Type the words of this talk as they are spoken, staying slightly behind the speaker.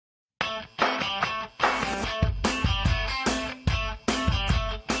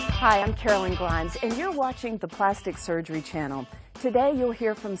Hi, I'm Carolyn Grimes, and you're watching the Plastic Surgery Channel. Today, you'll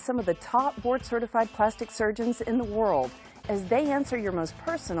hear from some of the top board-certified plastic surgeons in the world as they answer your most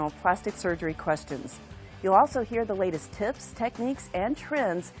personal plastic surgery questions. You'll also hear the latest tips, techniques, and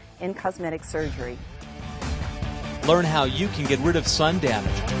trends in cosmetic surgery. Learn how you can get rid of sun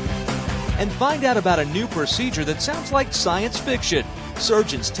damage. And find out about a new procedure that sounds like science fiction.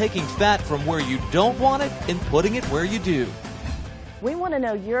 Surgeons taking fat from where you don't want it and putting it where you do. We want to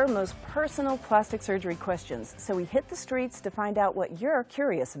know your most personal plastic surgery questions, so we hit the streets to find out what you're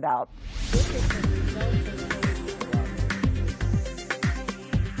curious about.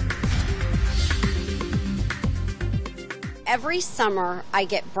 Every summer, I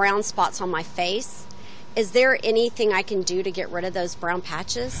get brown spots on my face. Is there anything I can do to get rid of those brown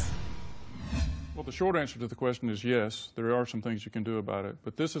patches? Well, the short answer to the question is yes. There are some things you can do about it,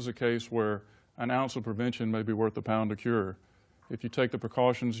 but this is a case where an ounce of prevention may be worth a pound of cure. If you take the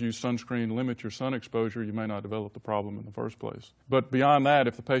precautions, use sunscreen, limit your sun exposure, you may not develop the problem in the first place. But beyond that,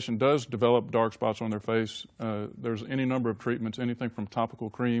 if the patient does develop dark spots on their face, there's any number of treatments, anything from topical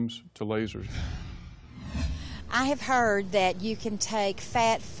creams to lasers. I have heard that you can take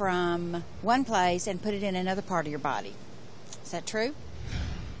fat from one place and put it in another part of your body. Is that true?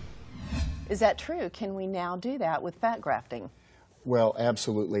 Is that true? Can we now do that with fat grafting? Well,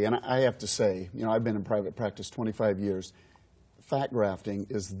 absolutely. And I have to say, you know, I've been in private practice 25 years. Fat grafting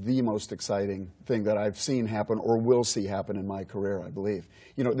is the most exciting thing that I've seen happen or will see happen in my career, I believe.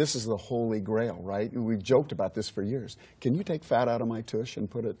 You know, this is the holy grail, right? We've joked about this for years. Can you take fat out of my tush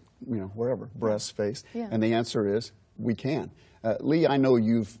and put it, you know, wherever, breast, face? Yeah. And the answer is, we can. Lee, I know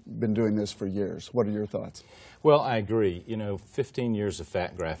you've been doing this for years. What are your thoughts? Well, I agree. You know, 15 years of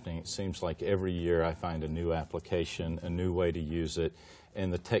fat grafting, it seems like every year I find a new application, a new way to use it,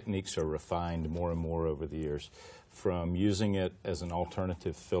 and the techniques are refined more and more over the years. From using it as an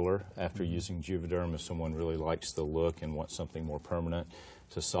alternative filler after using Juvederm if someone really likes the look and wants something more permanent,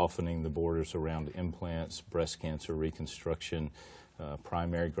 to softening the borders around implants, breast cancer reconstruction,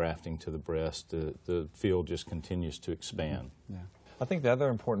 primary grafting to the breast. The field just continues to expand. Yeah. I think the other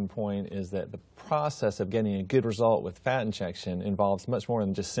important point is that the process of getting a good result with fat injection involves much more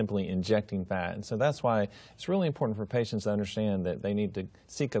than just simply injecting fat. And so that's why it's really important for patients to understand that they need to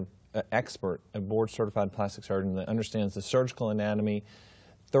seek an expert, a board-certified plastic surgeon that understands the surgical anatomy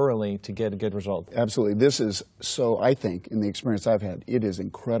thoroughly to get a good result. Absolutely. This is so, I think, in the experience I've had, it is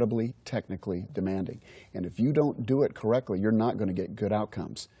incredibly technically demanding. And if you don't do it correctly, you're not going to get good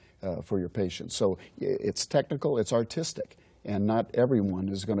outcomes for your patients. So it's technical, it's artistic. And not everyone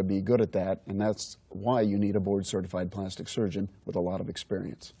is going to be good at that, and that's why you need a board-certified plastic surgeon with a lot of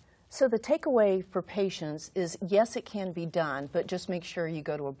experience. So the takeaway for patients is, yes, it can be done, but just make sure you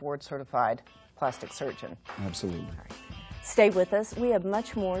go to a board-certified plastic surgeon. Absolutely. All right. Stay with us. We have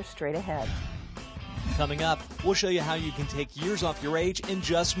much more straight ahead. Coming up, we'll show you how you can take years off your age in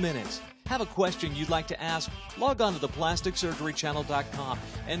just minutes. Have a question you'd like to ask? Log on to theplasticsurgerychannel.com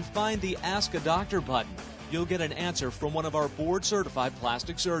and find the Ask a Doctor button. You'll get an answer from one of our board-certified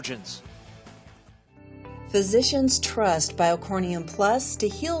plastic surgeons. Physicians trust Biocorneum Plus to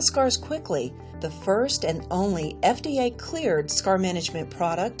heal scars quickly, the first and only FDA-cleared scar management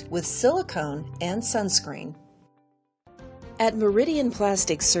product with silicone and sunscreen. At Meridian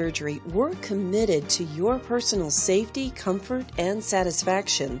Plastic Surgery, we're committed to your personal safety, comfort, and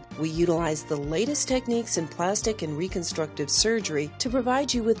satisfaction. We utilize the latest techniques in plastic and reconstructive surgery to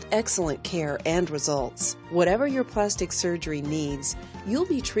provide you with excellent care and results. Whatever your plastic surgery needs, you'll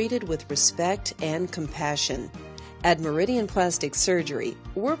be treated with respect and compassion. At Meridian Plastic Surgery,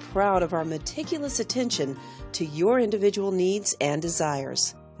 we're proud of our meticulous attention to your individual needs and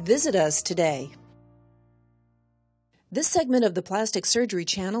desires. Visit us today. This segment of the Plastic Surgery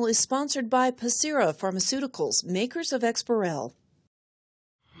Channel is sponsored by Pacira Pharmaceuticals, makers of Exparel.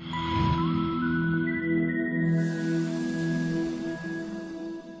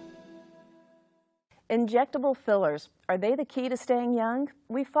 Injectable fillers, are they the key to staying young?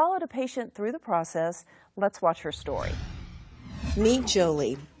 We followed a patient through the process. Let's watch her story. Meet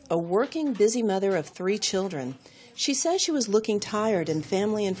Jolie, a working, busy mother of 3 children. She says she was looking tired and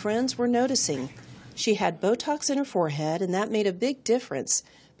family and friends were noticing. She had Botox in her forehead, and that made a big difference,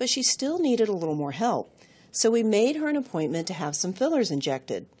 but she still needed a little more help. So we made her an appointment to have some fillers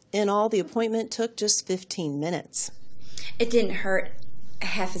injected. In all, the appointment took just 15 minutes. It didn't hurt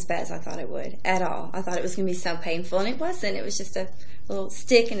half as bad as I thought it would at all. I thought it was going to be so painful, and it wasn't. It was just a little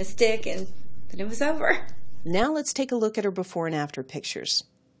stick, and then it was over. Now let's take a look at her before and after pictures.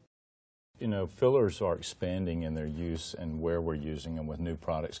 you know, fillers are expanding in their use and where we're using them with new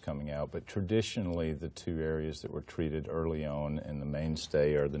products coming out, but traditionally the two areas that were treated early on and the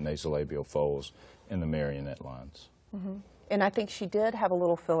mainstay are the nasolabial folds and the marionette lines. Mm-hmm. And I think she did have a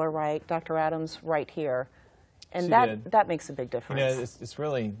little filler, right, Dr. Adams, right here. And She that did. that makes a big difference. You know, it's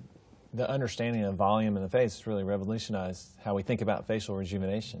really, the understanding of volume in the face has really revolutionized how we think about facial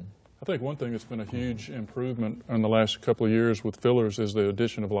rejuvenation. I think one thing that's been a huge improvement in the last couple of years with fillers is the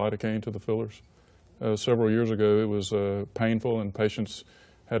addition of lidocaine to the fillers. Several years ago it was painful and patients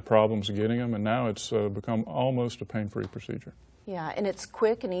had problems getting them, and now it's become almost a pain-free procedure. Yeah, and it's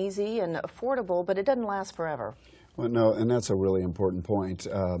quick and easy and affordable, but it doesn't last forever. Well, no, and that's a really important point.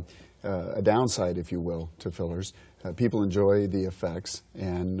 A downside, if you will, to fillers. People enjoy the effects,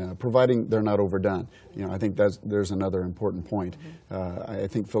 and providing they're not overdone. You know, I think there's another important point. I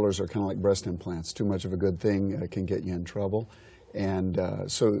think fillers are kind of like breast implants. Too much of a good thing can get you in trouble. And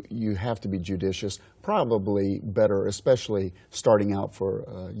so you have to be judicious, probably better, especially starting out for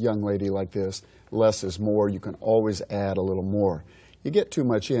a young lady like this. Less is more. You can always add a little more. You get too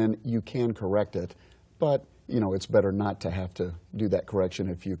much in, you can correct it, but you know, it's better not to have to do that correction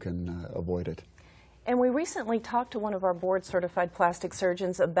if you can avoid it. And we recently talked to one of our board-certified plastic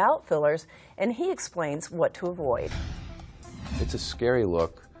surgeons about fillers, and he explains what to avoid. It's a scary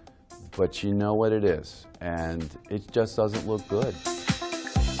look, but you know what it is, and it just doesn't look good.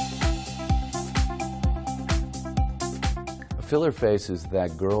 A filler face is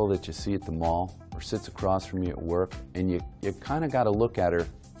that girl that you see at the mall or sits across from you at work, and you kind of got to look at her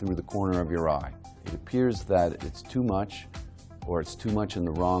through the corner of your eye. It appears that it's too much, or it's too much in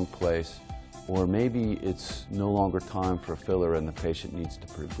the wrong place, or maybe it's no longer time for a filler and the patient needs to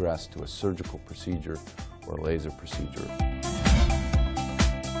progress to a surgical procedure or a laser procedure.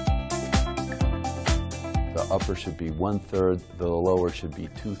 The upper should be 1/3, the lower should be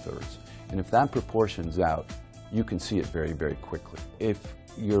 2/3. And if that proportion's out, you can see it very, very quickly. If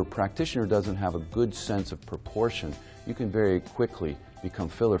your practitioner doesn't have a good sense of proportion, you can very quickly become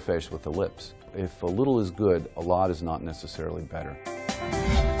filler face with the lips. If a little is good, a lot is not necessarily better.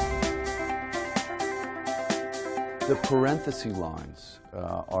 The parenthesis lines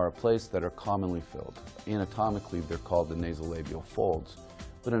are a place that are commonly filled. Anatomically, they're called the nasolabial folds.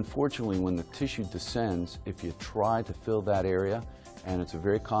 But unfortunately, when the tissue descends, if you try to fill that area, and it's a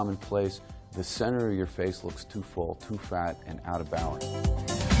very common place, the center of your face looks too full, too fat, and out of balance.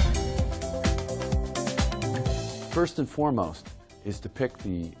 First and foremost is to pick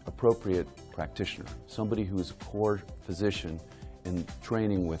the appropriate practitioner, somebody who is a core physician in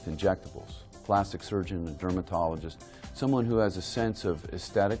training with injectables, plastic surgeon, a dermatologist, someone who has a sense of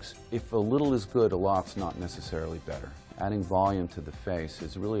aesthetics. If a little is good, a lot's not necessarily better. Adding volume to the face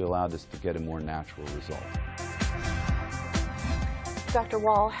has really allowed us to get a more natural result. Dr.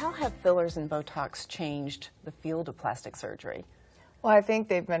 Wall, how have fillers and Botox changed the field of plastic surgery? Well, I think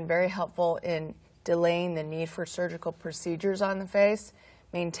they've been very helpful in delaying the need for surgical procedures on the face,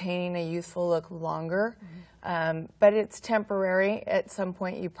 maintaining a youthful look longer. But it's temporary. At some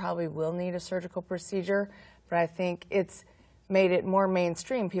point you probably will need a surgical procedure, but I think it's made it more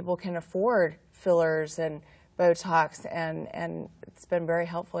mainstream. People can afford fillers and Botox, and it's been very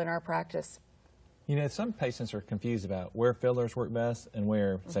helpful in our practice. You know, some patients are confused about where fillers work best and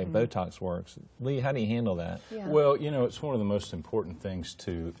where, say, Botox works. Lee, how do you handle that? Yeah. Well, you know, it's one of the most important things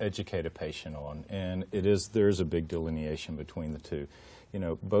to educate a patient on, and there is a big delineation between the two. You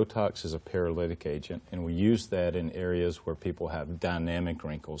know, Botox is a paralytic agent, and we use that in areas where people have dynamic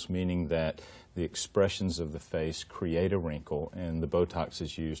wrinkles, meaning that the expressions of the face create a wrinkle, and the Botox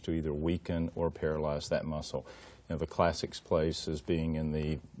is used to either weaken or paralyze that muscle. You know, the classic place is being in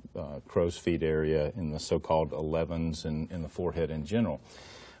the crow's feet area, in the so-called 11s, and in the forehead in general.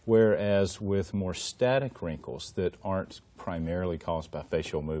 Whereas with more static wrinkles that aren't primarily caused by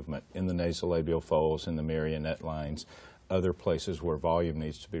facial movement, in the nasolabial folds, in the marionette lines, other places where volume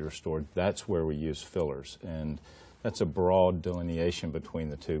needs to be restored, that's where we use fillers. And that's a broad delineation between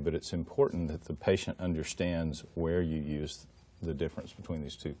the two, but it's important that the patient understands where you use the difference between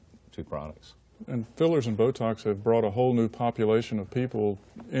these two products. And fillers and Botox have brought a whole new population of people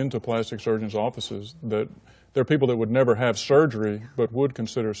into plastic surgeons' offices. That there are people that would never have surgery but would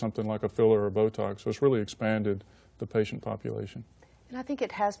consider something like a filler or Botox. So it's really expanded the patient population. And I think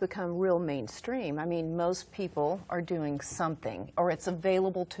it has become real mainstream. I mean, most people are doing something, or it's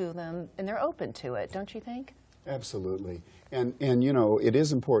available to them, and they're open to it, don't you think? Absolutely. And you know, it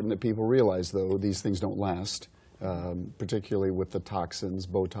is important that people realize, though, these things don't last, particularly with the toxins,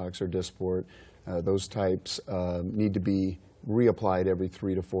 Botox or Dysport. Those types need to be reapplied every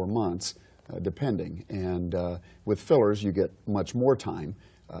 3 to 4 months, depending. And with fillers, you get much more time.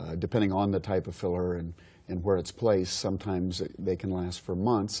 Depending on the type of filler and where it's placed, sometimes they can last for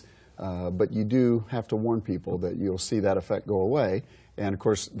months. But you do have to warn people that you'll see that effect go away. And of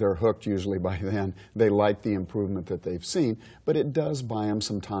course, they're hooked usually by then. They like the improvement that they've seen, but it does buy them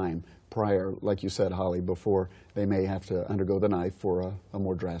some time prior, like you said, Holly, before they may have to undergo the knife for a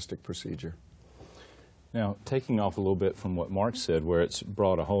more drastic procedure. Now, taking off a little bit from what Mark said, where it's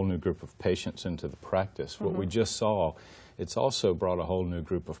brought a whole new group of patients into the practice, what we just saw, it's also brought a whole new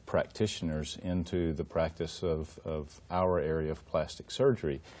group of practitioners into the practice of our area of plastic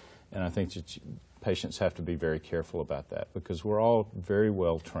surgery. And I think that patients have to be very careful about that, because we're all very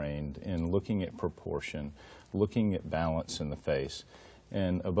well trained in looking at proportion, looking at balance in the face.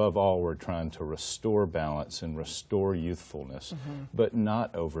 And above all, we're trying to restore balance and restore youthfulness, but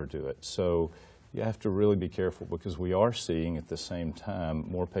not overdo it. So you have to really be careful, because we are seeing at the same time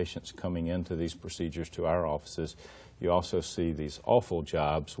more patients coming into these procedures to our offices. You also see these awful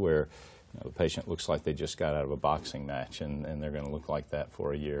jobs where the patient looks like they just got out of a boxing match, and they're going to look like that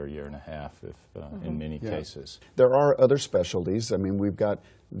for a year and a half, if, in many cases. There are other specialties. I mean, we've got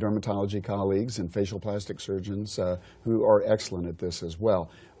dermatology colleagues and facial plastic surgeons who are excellent at this as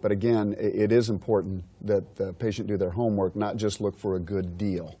well. But again, it is important that the patient do their homework, not just look for a good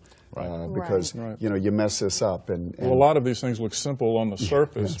deal. Because you know, you mess this up, and well, a lot of these things look simple on the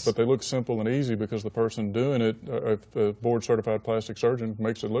surface, but they look simple and easy because the person doing it, if a board-certified plastic surgeon,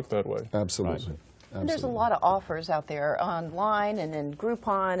 makes it look that way. Absolutely. And there's a lot of offers out there online and in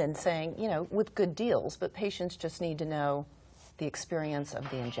Groupon and saying, you know, with good deals, but patients just need to know the experience of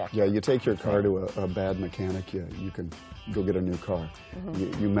the injector. Yeah, you take your car to a bad mechanic, you can go get a new car.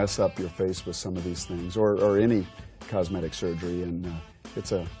 You mess up your face with some of these things, or any cosmetic surgery, and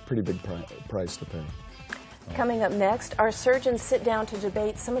it's a pretty big price to pay. Coming up next, our surgeons sit down to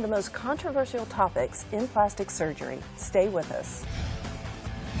debate some of the most controversial topics in plastic surgery. Stay with us.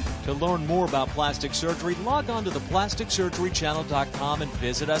 To learn more about plastic surgery, log on to theplasticsurgerychannel.com and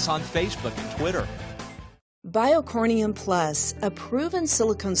visit us on Facebook and Twitter. Biocorneum Plus, a proven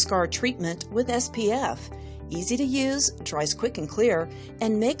silicone scar treatment with SPF. Easy to use, dries quick and clear,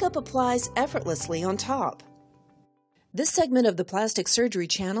 and makeup applies effortlessly on top. This segment of the Plastic Surgery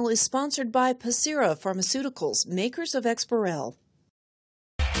Channel is sponsored by Pacira Pharmaceuticals, makers of Exparel.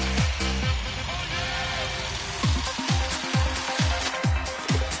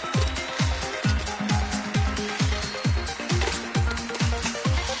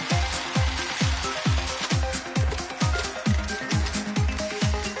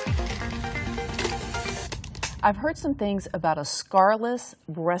 I've heard some things about a scarless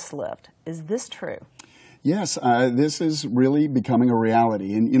breast lift. Is this true? Yes, this is really becoming a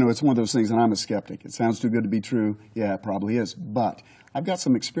reality. And, you know, it's one of those things, and I'm a skeptic. It sounds too good to be true. Yeah, it probably is. But I've got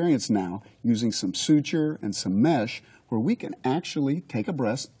some experience now using some suture and some mesh where we can actually take a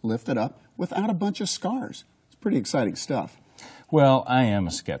breast, lift it up without a bunch of scars. It's pretty exciting stuff. Well, I am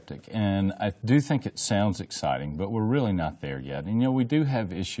a skeptic, and I do think it sounds exciting, but we're really not there yet. And, you know, we do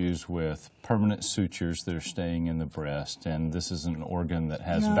have issues with permanent sutures that are staying in the breast, and this is an organ that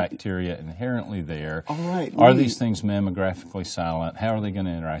has bacteria inherently there. All right. Are these things mammographically silent? How are they going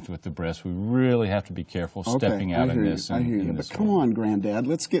to interact with the breast? We really have to be careful stepping out in this. I hear you, but come on, Granddad,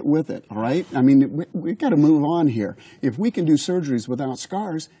 let's get with it, all right? I mean, we've got to move on here. If we can do surgeries without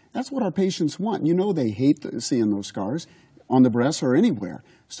scars, that's what our patients want. You know they hate seeing those scars on the breast or anywhere.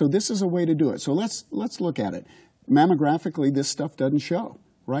 So this is a way to do it. So let's look at it. Mammographically, this stuff doesn't show,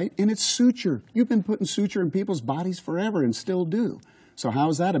 right? And it's suture. You've been putting suture in people's bodies forever and still do. So how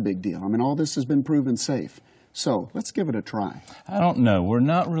is that a big deal? I mean, all this has been proven safe. So let's give it a try. I don't know. We're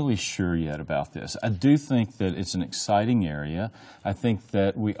not really sure yet about this. I do think that it's an exciting area. I think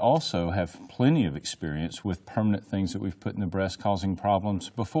that we also have plenty of experience with permanent things that we've put in the breast causing problems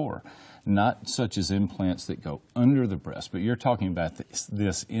before. Not such as implants that go under the breast, but you're talking about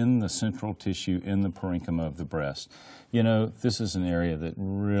this in the central tissue, in the parenchyma of the breast. You know, this is an area that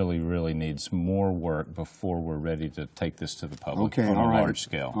really, really needs more work before we're ready to take this to the public on a large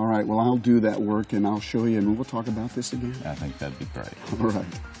scale. All right, well, I'll do that work and I'll show you, and we'll talk about this again. I think that'd be great. All right.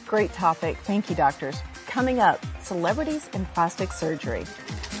 Great topic. Thank you, doctors. Coming up, celebrities in plastic surgery.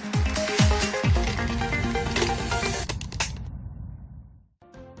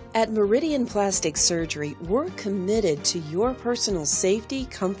 At Meridian Plastic Surgery, we're committed to your personal safety,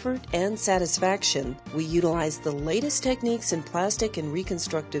 comfort, and satisfaction. We utilize the latest techniques in plastic and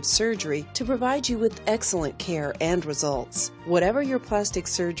reconstructive surgery to provide you with excellent care and results. Whatever your plastic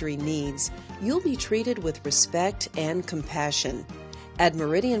surgery needs, you'll be treated with respect and compassion. At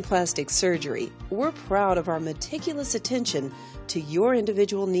Meridian Plastic Surgery, we're proud of our meticulous attention to your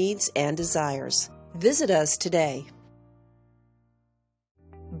individual needs and desires. Visit us today.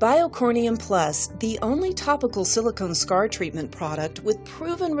 Biocorneum Plus, the only topical silicone scar treatment product with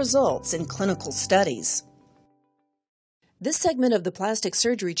proven results in clinical studies. This segment of the Plastic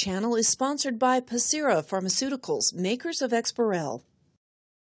Surgery Channel is sponsored by Pacira Pharmaceuticals, makers of Exparel.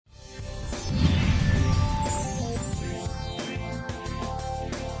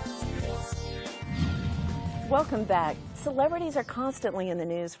 Welcome back. Celebrities are constantly in the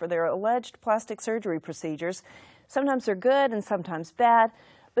news for their alleged plastic surgery procedures. Sometimes they're good and sometimes bad,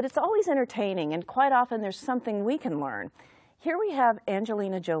 but it's always entertaining, and quite often there's something we can learn. Here we have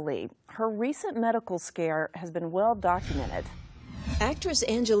Angelina Jolie. Her recent medical scare has been well documented. Actress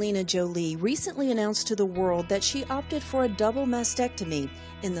Angelina Jolie recently announced to the world that she opted for a double mastectomy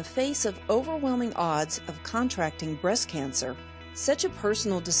in the face of overwhelming odds of contracting breast cancer. Such a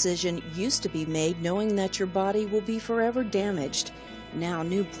personal decision used to be made knowing that your body will be forever damaged. Now,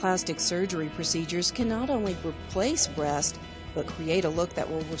 new plastic surgery procedures can not only replace breast, but create a look that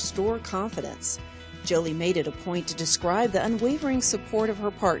will restore confidence. Jolie made it a point to describe the unwavering support of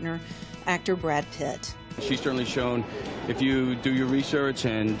her partner, actor Brad Pitt. She's certainly shown if you do your research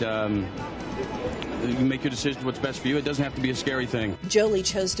and you make your decision what's best for you, it doesn't have to be a scary thing. Jolie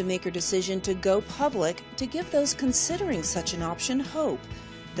chose to make her decision to go public to give those considering such an option hope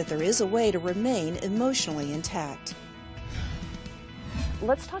that there is a way to remain emotionally intact.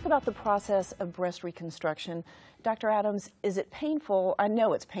 Let's talk about the process of breast reconstruction. Dr. Adams, is it painful? I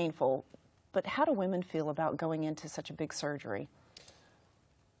know it's painful, but how do women feel about going into such a big surgery?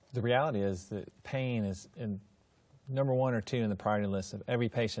 The reality is that pain is in number 1 or 2 in the priority list of every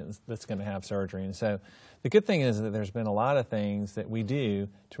patient that's going to have surgery. And so the good thing is that there's been a lot of things that we do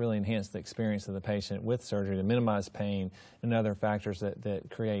to really enhance the experience of the patient with surgery to minimize pain and other factors that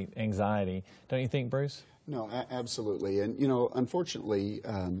create anxiety. Don't you think, Bruce? No, absolutely. And, you know, unfortunately,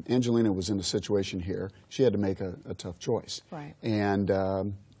 Angelina was in a situation here. She had to make a tough choice. Right. And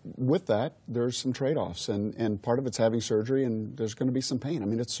with that, there's some trade-offs. And part of it's having surgery, and there's going to be some pain. I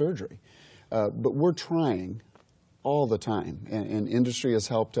mean, it's surgery. But we're trying all the time. And industry has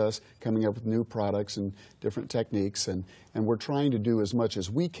helped us coming up with new products and different techniques. And we're trying to do as much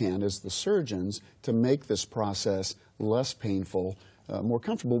as we can as the surgeons to make this process less painful, more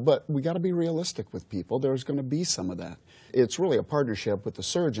comfortable. But we got to be realistic with people. There's going to be some of that. It's really a partnership with the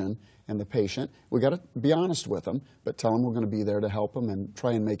surgeon and the patient. We got to be honest with them, but tell them we're going to be there to help them and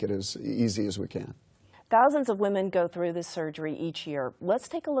try and make it as easy as we can. Thousands of women go through this surgery each year. Let's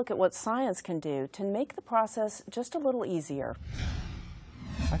take a look at what science can do to make the process just a little easier.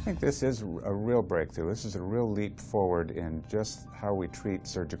 I think this is a real breakthrough. This is a real leap forward in just how we treat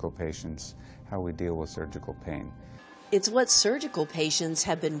surgical patients, how we deal with surgical pain. It's what surgical patients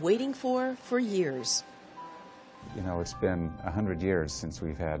have been waiting for years. You know, it's been 100 years since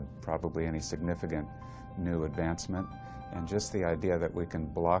we've had probably any significant new advancement. And just the idea that we can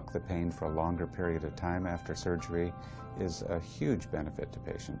block the pain for a longer period of time after surgery is a huge benefit to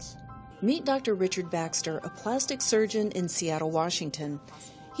patients. Meet Dr. Richard Baxter, a plastic surgeon in Seattle, Washington.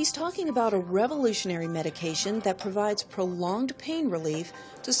 He's talking about a revolutionary medication that provides prolonged pain relief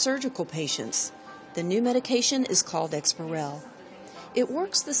to surgical patients. The new medication is called Exparel. It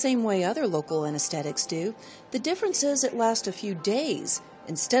works the same way other local anesthetics do. The difference is it lasts a few days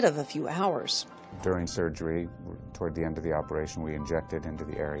instead of a few hours. During surgery, toward the end of the operation, we inject it into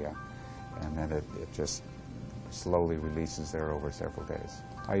the area, and then it just slowly releases there over several days.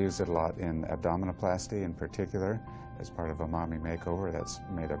 I use it a lot in abdominoplasty in particular as part of a mommy makeover. That's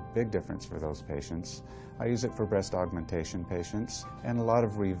made a big difference for those patients. I use it for breast augmentation patients and a lot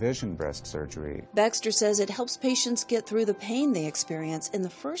of revision breast surgery. Baxter says it helps patients get through the pain they experience in the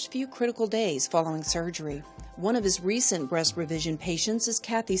first few critical days following surgery. One of his recent breast revision patients is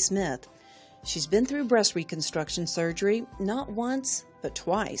Kathy Smith. She's been through breast reconstruction surgery not once, but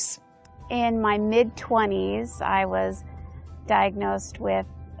twice. In my mid-20s, I was diagnosed with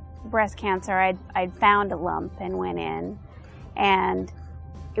breast cancer. I'd found a lump and went in, and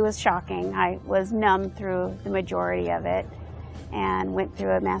it was shocking. I was numb through the majority of it and went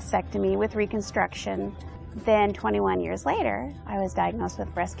through a mastectomy with reconstruction. Then 21 years later, I was diagnosed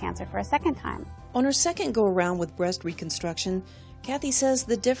with breast cancer for a second time. On her second go-around with breast reconstruction, Kathy says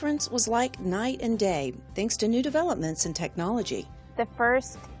the difference was like night and day, thanks to new developments in technology. The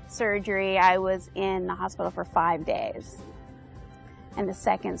first surgery, I was in the hospital for 5 days. And the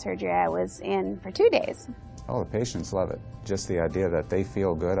second surgery, I was in for 2 days. Oh, the patients love it. Just the idea that they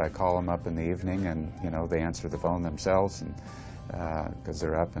feel good. I call them up in the evening and, you know, they answer the phone themselves and because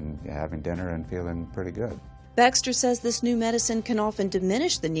they're up and having dinner and feeling pretty good. Baxter says this new medicine can often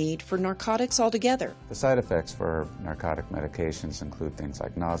diminish the need for narcotics altogether. The side effects for narcotic medications include things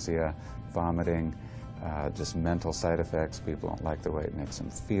like nausea, vomiting, just mental side effects. People don't like the way it makes them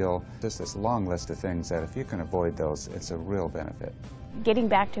feel. Just this long list of things that if you can avoid those, it's a real benefit. Getting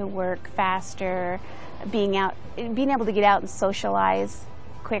back to work faster, being able to get out and socialize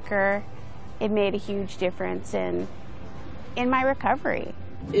quicker, it made a huge difference in my recovery.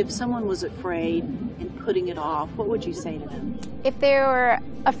 If someone was afraid and putting it off, what would you say to them? If they were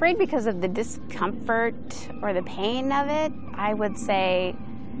afraid because of the discomfort or the pain of it, I would say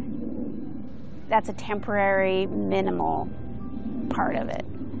that's a temporary, minimal part of it,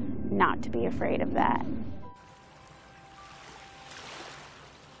 not to be afraid of that.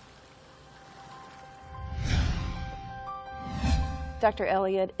 Dr.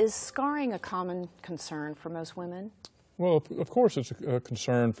 Elliott, is scarring a common concern for most women? Well, of course it's a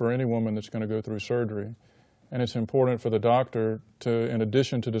concern for any woman that's going to go through surgery. And it's important for the doctor to, in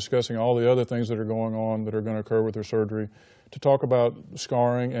addition to discussing all the other things that are going on that are going to occur with her surgery, to talk about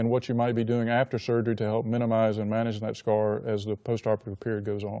scarring and what you might be doing after surgery to help minimize and manage that scar as the postoperative period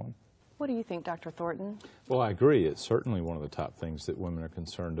goes on. What do you think, Dr. Thornton? Well, I agree. It's certainly one of the top things that women are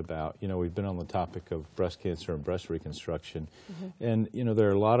concerned about. You know, we've been on the topic of breast cancer and breast reconstruction, and, you know, there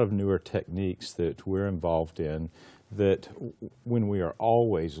are a lot of newer techniques that we're involved in that when we are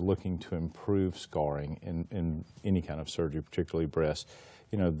always looking to improve scarring in any kind of surgery, particularly breast,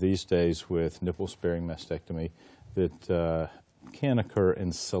 you know, these days with nipple-sparing mastectomy that can occur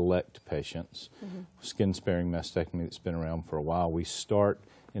in select patients, skin-sparing mastectomy that's been around for a while, we start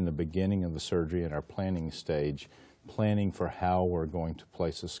in the beginning of the surgery in our planning stage, planning for how we're going to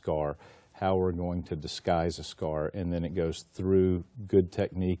place a scar, how we're going to disguise a scar, and then it goes through good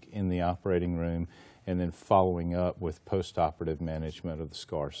technique in the operating room and then following up with post-operative management of the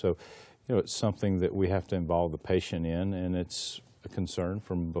scar. So, you know, it's something that we have to involve the patient in, and it's a concern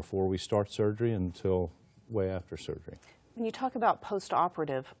from before we start surgery until way after surgery. When you talk about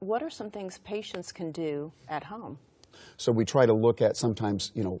post-operative, what are some things patients can do at home? So we try to look at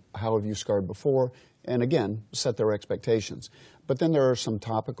sometimes, you know, how have you scarred before, and again, set their expectations. But then there are some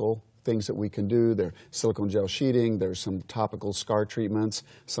topical things that we can do. There's silicone gel sheeting, there's some topical scar treatments.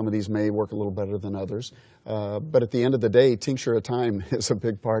 Some of these may work a little better than others. But at the end of the day, tincture of time is a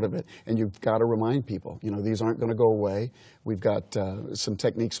big part of it. And you've got to remind people, you know, these aren't going to go away. We've got some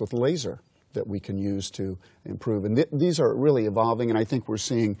techniques with laser that we can use to improve. And these are really evolving, and I think we're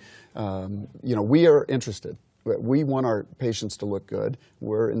seeing, you know, we are interested. We want our patients to look good.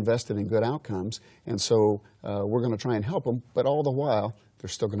 We're invested in good outcomes, and so we're going to try and help them, but all the while,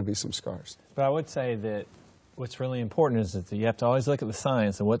 there's still going to be some scars. But I would say that what's really important is that you have to always look at the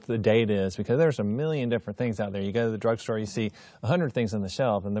science and what the data is, because there's a million different things out there. You go to the drugstore, you see 100 things on the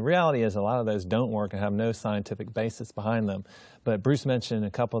shelf, and the reality is a lot of those don't work and have no scientific basis behind them. But Bruce mentioned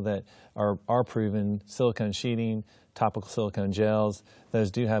a couple that are proven: silicone sheeting, topical silicone gels. Those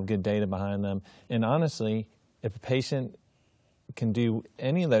do have good data behind them. And honestly, if a patient can do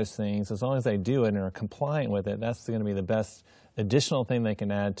any of those things, as long as they do it and are compliant with it, that's going to be the best additional thing they can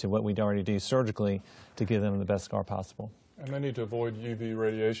add to what we'd already do surgically to give them the best scar possible. And they need to avoid UV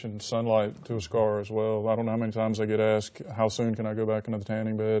radiation, sunlight to a scar as well. I don't know how many times I get asked, how soon can I go back into the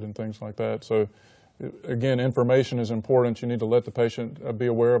tanning bed and things like that. So again, information is important. You need to let the patient be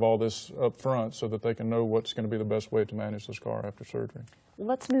aware of all this up front so that they can know what's going to be the best way to manage the scar after surgery.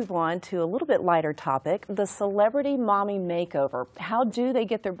 Let's move on to a little bit lighter topic, the celebrity mommy makeover. How do they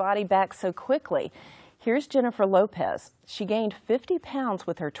get their body back so quickly? Here's Jennifer Lopez. She gained 50 pounds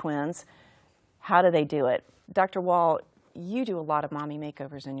with her twins. How do they do it? Dr. Wall, you do a lot of mommy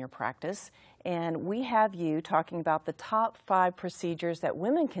makeovers in your practice, and we have you talking about the top 5 procedures that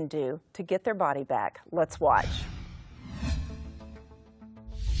women can do to get their body back. Let's watch.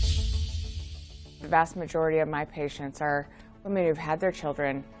 The vast majority of my patients are women who've had their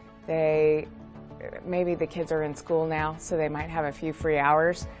children. Maybe the kids are in school now, so they might have a few free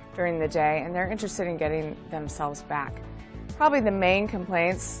hours during the day, and they're interested in getting themselves back. Probably the main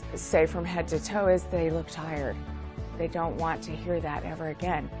complaints, say from head to toe, is they look tired. They don't want to hear that ever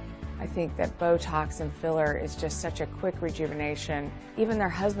again. I think that Botox and filler is just such a quick rejuvenation. Even their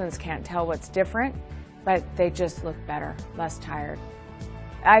husbands can't tell what's different, but they just look better, less tired.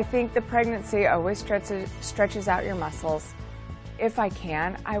 I think the pregnancy always stretches out your muscles. If I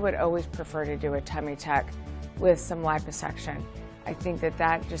can, I would always prefer to do a tummy tuck with some liposuction. I think that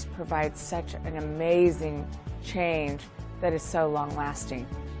that just provides such an amazing change that is so long-lasting.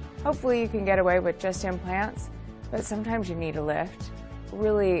 Hopefully you can get away with just implants, but sometimes you need a lift. It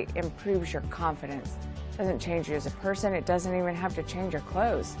really improves your confidence. It doesn't change you as a person. It doesn't even have to change your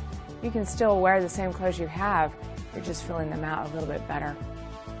clothes. You can still wear the same clothes you have. You're just filling them out a little bit better.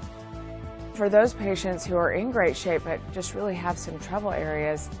 For those patients who are in great shape but just really have some trouble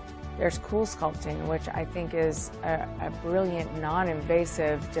areas, There's cool sculpting, which I think is a brilliant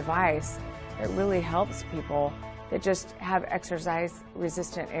non-invasive device that really helps people that just have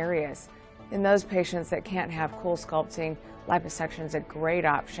exercise-resistant areas. In those patients that can't have cool sculpting, liposuction is a great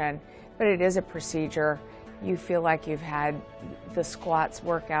option, but it is a procedure. You feel like you've had the squats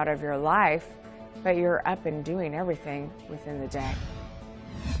workout of your life, but you're up and doing everything within the day.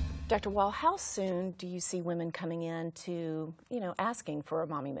 Dr. Wall, how soon do you see women coming in to, asking for a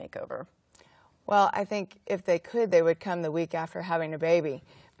mommy makeover? Well, I think if they could, they would come the week after having a baby.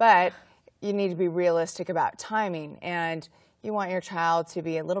 But you need to be realistic about timing, and you want your child to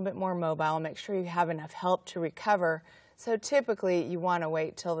be a little bit more mobile, make sure you have enough help to recover. So typically you want to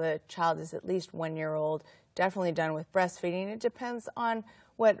wait till the child is at least 1 year old, definitely done with breastfeeding. It depends on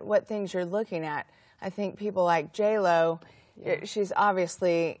what things you're looking at. I think people like J-Lo, she's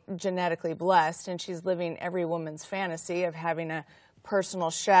obviously genetically blessed, and she's living every woman's fantasy of having a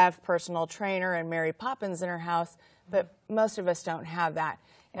personal chef, personal trainer, and Mary Poppins in her house, but most of us don't have that.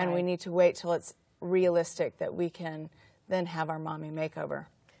 And we need to wait till it's realistic that we can then have our mommy makeover.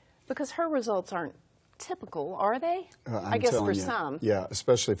 Because her results aren't typical, are they? I guess for some. Yeah,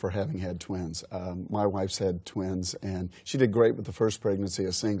 especially for having had twins. My wife's had twins, and she did great with the first pregnancy,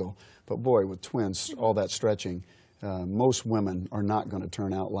 a single. But boy, with twins, all that stretching, most women are not going to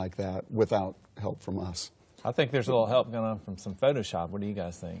turn out like that without help from us. I think there's a little help going on from some Photoshop. What do you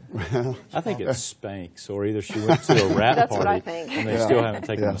guys think? I think it's Spanx, or either she went to a wrap That's party what I think. and they still haven't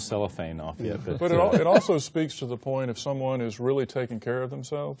taken the cellophane off yet. But it also speaks to the point if someone is really taking care of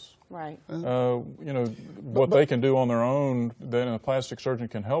themselves. Right. What they can do on their own, then a plastic surgeon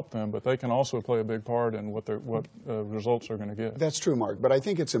can help them, but they can also play a big part in what results they're going to get. That's true, Mark, but I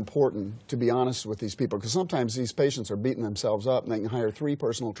think it's important to be honest with these people, because sometimes these patients are beating themselves up and they can hire 3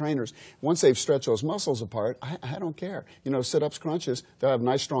 personal trainers. Once they've stretched those muscles apart, I don't care. Sit-ups, crunches, they'll have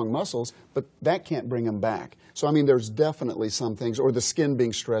nice, strong muscles, but that can't bring them back. So, I mean, there's definitely some things, or the skin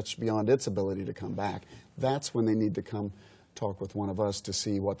being stretched beyond its ability to come back. That's when they need to come talk with one of us to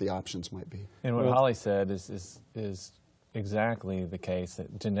see what the options might be. And what Holly said is exactly the case,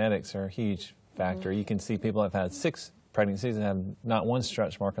 that genetics are a huge factor. You can see people that have had 6 pregnancies and have not one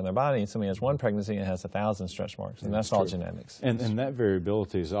stretch mark on their body, and somebody has 1 pregnancy and has 1,000 stretch marks, and that's all genetics. And that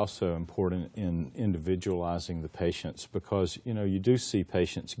variability is also important in individualizing the patients, because you do see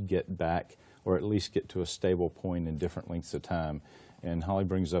patients get back, or at least get to a stable point in different lengths of time. And Holly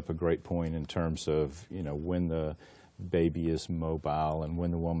brings up a great point in terms of when the baby is mobile and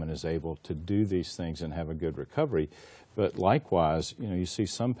when the woman is able to do these things and have a good recovery. But likewise, you see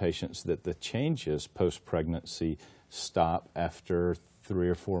some patients that the changes post-pregnancy stop after 3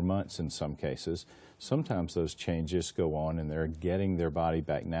 or 4 months in some cases. Sometimes those changes go on and they're getting their body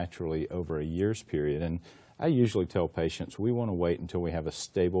back naturally over a year's period. And I usually tell patients we want to wait until we have a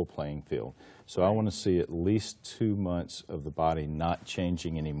stable playing field. So I want to see at least 2 months of the body not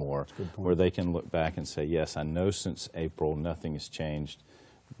changing anymore, where they can look back and say, yes, I know since April nothing has changed.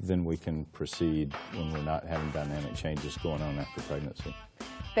 Then we can proceed when we're not having dynamic changes going on after pregnancy.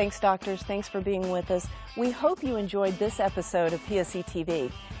 Thanks, doctors. Thanks for being with us. We hope you enjoyed this episode of PSC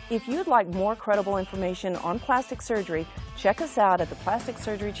TV. If you'd like more credible information on plastic surgery, check us out at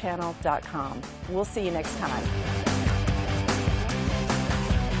theplasticsurgerychannel.com. We'll see you next time.